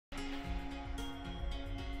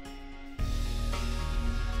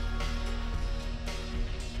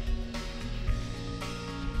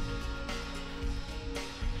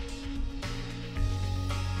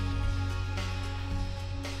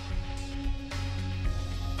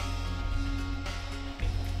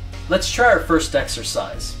Let's try our first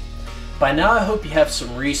exercise. By now I hope you have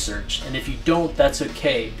some research, and if you don't, that's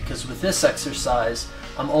okay, because with this exercise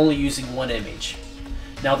I'm only using one image.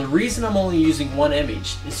 Now the reason I'm only using one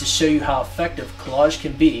image is to show you how effective collage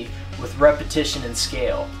can be with repetition and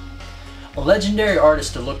scale. A legendary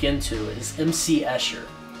artist to look into is MC Escher.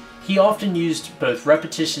 He often used both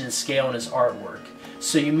repetition and scale in his artwork,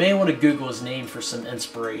 so you may want to Google his name for some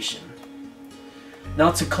inspiration. Now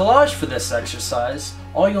to collage for this exercise,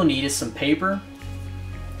 all you'll need is some paper,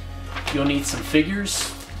 you'll need some figures,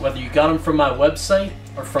 whether you got them from my website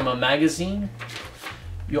or from a magazine.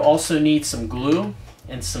 You'll also need some glue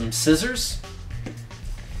and some scissors,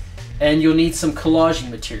 and you'll need some collaging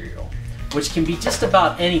material, which can be just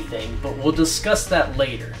about anything, but we'll discuss that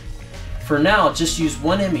later. For now, just use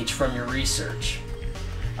one image from your research.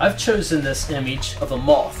 I've chosen this image of a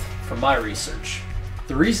moth from my research.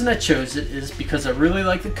 The reason I chose it is because I really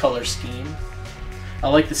like the color scheme, I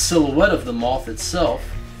like the silhouette of the moth itself,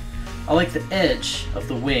 I like the edge of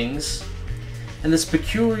the wings, and this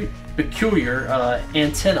peculiar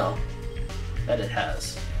antenna that it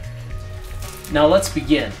has. Now let's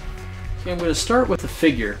begin. Okay, I'm going to start with a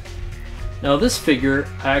figure. Now this figure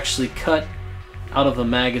I actually cut out of a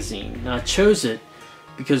magazine. Now I chose it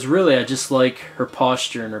because really I just like her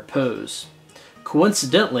posture and her pose.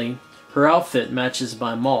 Coincidentally, her outfit matches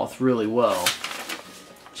my moth really well,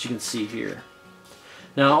 as you can see here.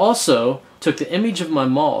 Now I also took the image of my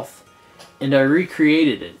moth and I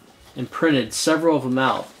recreated it and printed several of them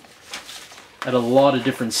out at a lot of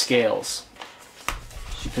different scales,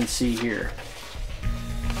 as you can see here.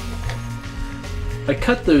 I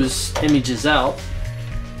cut those images out,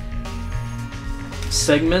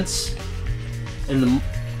 segments, and the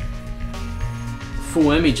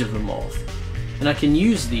full image of the moth, and I can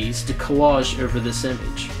use these to collage over this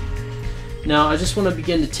image. Now I just want to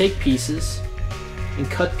begin to take pieces and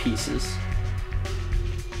cut pieces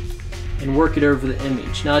and work it over the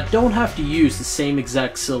image. Now I don't have to use the same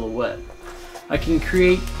exact silhouette. I can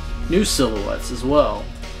create new silhouettes as well,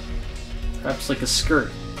 perhaps like a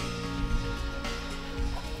skirt.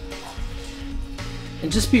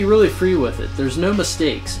 And just be really free with it. There's no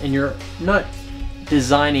mistakes, and you're not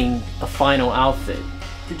designing a final outfit.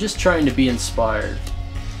 You're just trying to be inspired.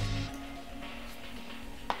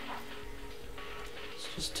 Let's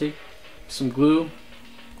just take some glue,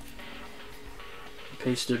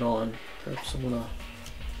 paste it on. Perhaps I'm gonna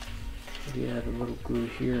maybe add a little glue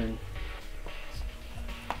here and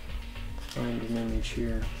find an image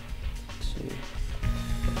here. Let's see.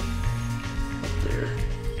 Up there.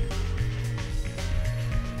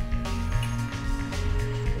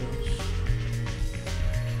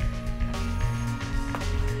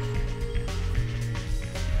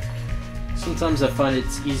 Sometimes I find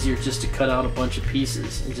it's easier just to cut out a bunch of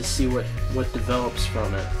pieces and just see what develops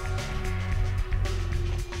from it.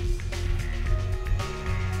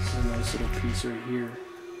 This is a nice little piece right here.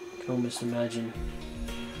 You can almost imagine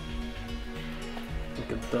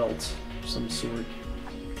like a belt of some sort.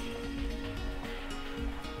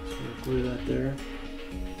 So we'll glue that there.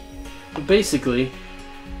 But basically,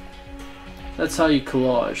 that's how you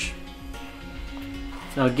collage.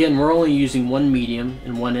 Now again, we're only using one medium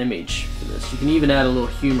and one image for this. You can even add a little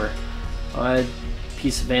humor. I'll add a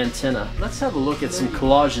piece of antenna. Let's have a look at some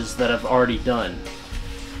collages that I've already done.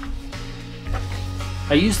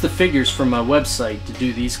 I used the figures from my website to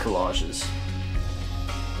do these collages.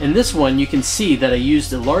 In this one, you can see that I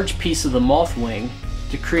used a large piece of the moth wing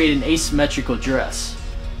to create an asymmetrical dress.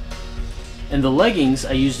 In the leggings,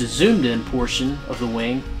 I used a zoomed in portion of the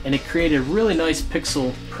wing, and it created a really nice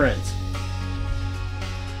pixel print.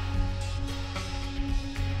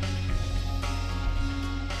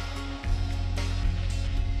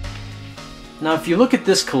 Now if you look at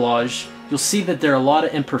this collage, you'll see that there are a lot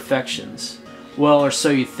of imperfections. Well, or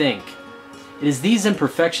so you think. It is these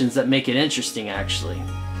imperfections that make it interesting, actually.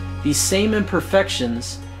 These same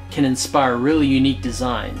imperfections can inspire really unique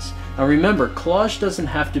designs. Now remember, collage doesn't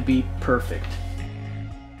have to be perfect.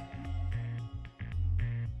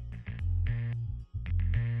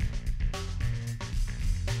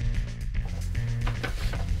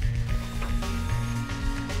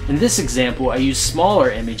 In this example, I used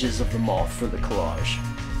smaller images of the moth for the collage.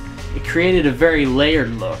 It created a very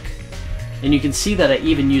layered look, and you can see that I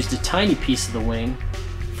even used a tiny piece of the wing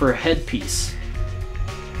for a headpiece.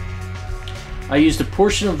 I used a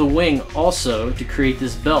portion of the wing also to create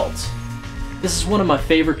this belt. This is one of my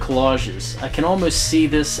favorite collages. I can almost see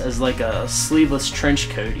this as like a sleeveless trench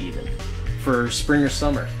coat even, for spring or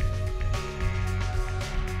summer.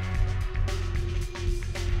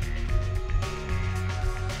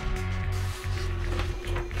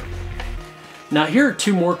 Now here are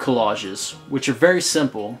two more collages, which are very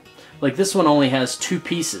simple. Like this one only has 2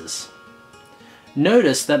 pieces.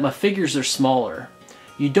 Notice that my figures are smaller.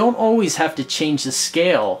 You don't always have to change the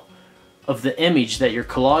scale of the image that you're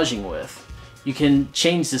collaging with. You can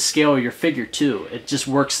change the scale of your figure too. It just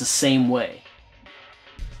works the same way.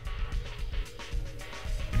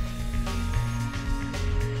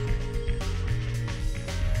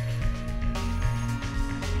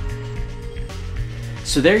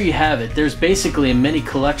 So there you have it. There's basically a mini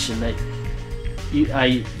collection that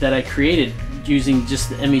I created using just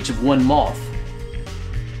the image of one moth.